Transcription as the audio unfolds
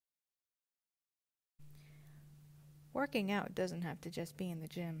Working out doesn't have to just be in the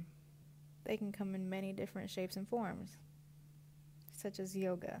gym. They can come in many different shapes and forms, such as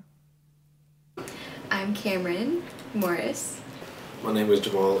yoga. I'm Cameron Morris. My name is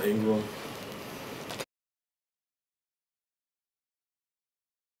Jamal Ingram.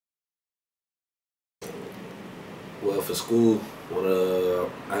 Well, for school, when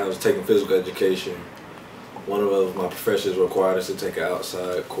I was taking physical education, one of my professors required us to take an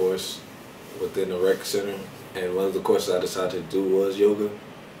outside course within the rec center, and one of the courses I decided to do was yoga.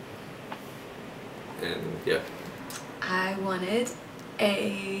 And yeah. I wanted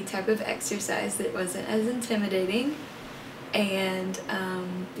a type of exercise that wasn't as intimidating, and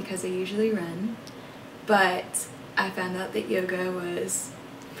because I usually run, but I found out that yoga was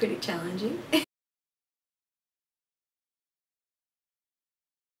pretty challenging.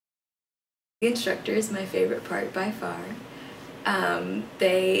 The instructor is my favorite part by far.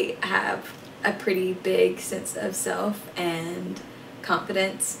 They have a pretty big sense of self and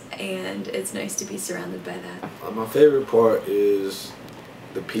confidence, and it's nice to be surrounded by that. My favorite part is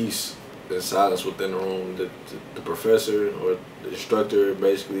the peace and silence within the room. The professor or the instructor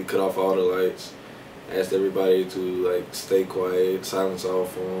basically cut off all the lights, asked everybody to like stay quiet, silence all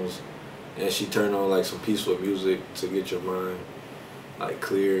phones, and she turned on like some peaceful music to get your mind like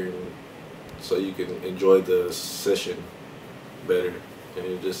clear, and so you can enjoy the session better. And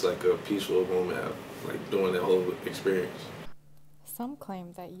it's just like a peaceful moment, like doing the whole experience. Some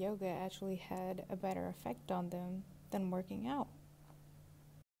claim that yoga actually had a better effect on them than working out.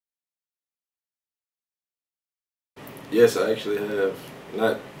 Yes, I actually have.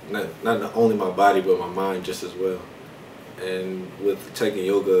 Not only my body, but my mind just as well. And with taking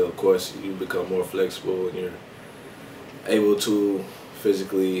yoga, of course, you become more flexible and you're able to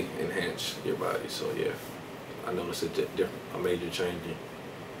physically enhance your body. So yeah, I noticed a major change.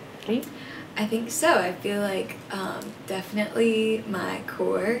 I think so. I feel like definitely my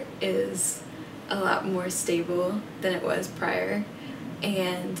core is a lot more stable than it was prior,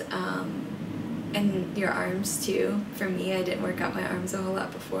 and your arms too. For me, I didn't work out my arms a whole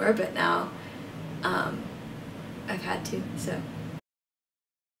lot before, but now I've had to, so.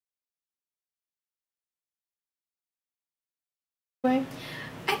 I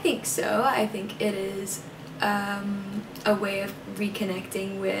think so. I think it is a way of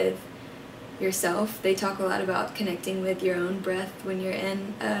reconnecting with yourself. They talk a lot about connecting with your own breath when you're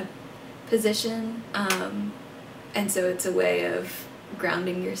in a position, and so it's a way of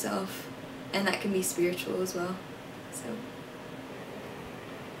grounding yourself, and that can be spiritual as well. So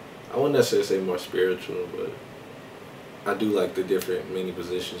I wouldn't necessarily say more spiritual, but I do like the different mini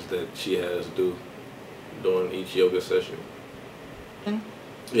positions that she has do during each yoga session.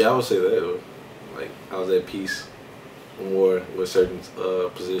 Yeah, I would say that. Like, I was at peace more with certain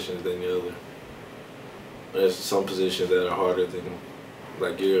positions than the other. There's some positions that are harder than,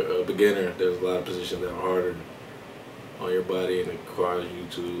 like, you're a beginner, there's a lot of positions that are harder on your body, and it requires you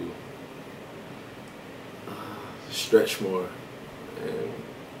to stretch more. And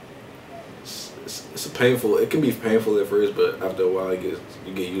it's a painful, it can be painful at first, but after a while you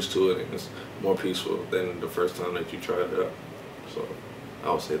get used to it, and it's more peaceful than the first time that you tried it out. So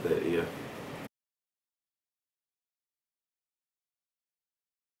I would say that, yeah.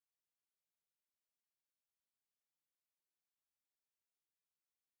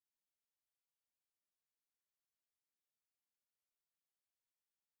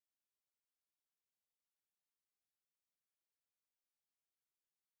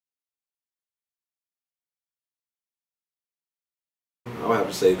 I would have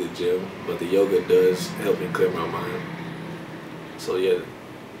to say the gym, but the yoga does help me clear my mind. So yeah.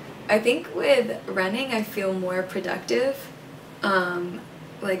 I think with running, I feel more productive.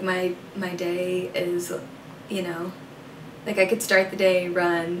 Like my day is, you know, like I could start the day,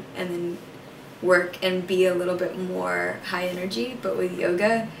 run, and then work and be a little bit more high energy. But with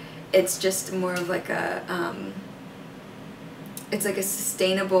yoga, it's just more of like it's like a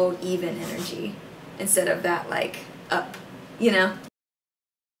sustainable, even energy instead of that like up, you know?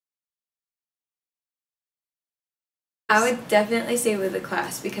 I would definitely say with the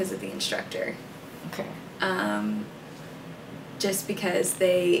class because of the instructor. Okay. Just because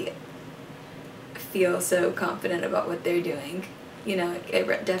they feel so confident about what they're doing. You know,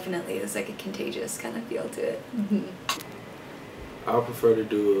 it definitely is like a contagious kind of feel to it. Mm-hmm. I prefer to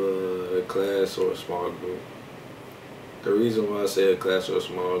do a class or a small group. The reason why I say a class or a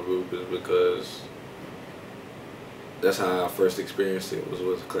small group is because that's how I first experienced it, was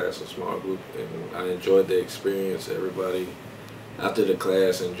a class or small group, and I enjoyed the experience. Everybody after the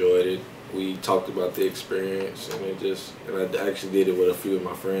class enjoyed it. We talked about the experience, and I actually did it with a few of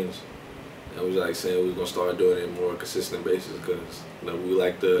my friends, And we was like saying we was gonna start doing it more consistent basis because we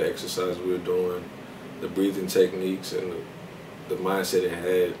like the exercise we were doing, the breathing techniques and the mindset it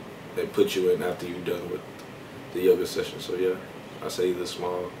had that put you in after you're done with the yoga session. So yeah, I say either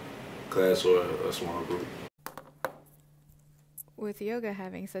small class or a small group. With yoga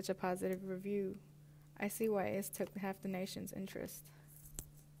having such a positive review, I see why it's took half the nation's interest.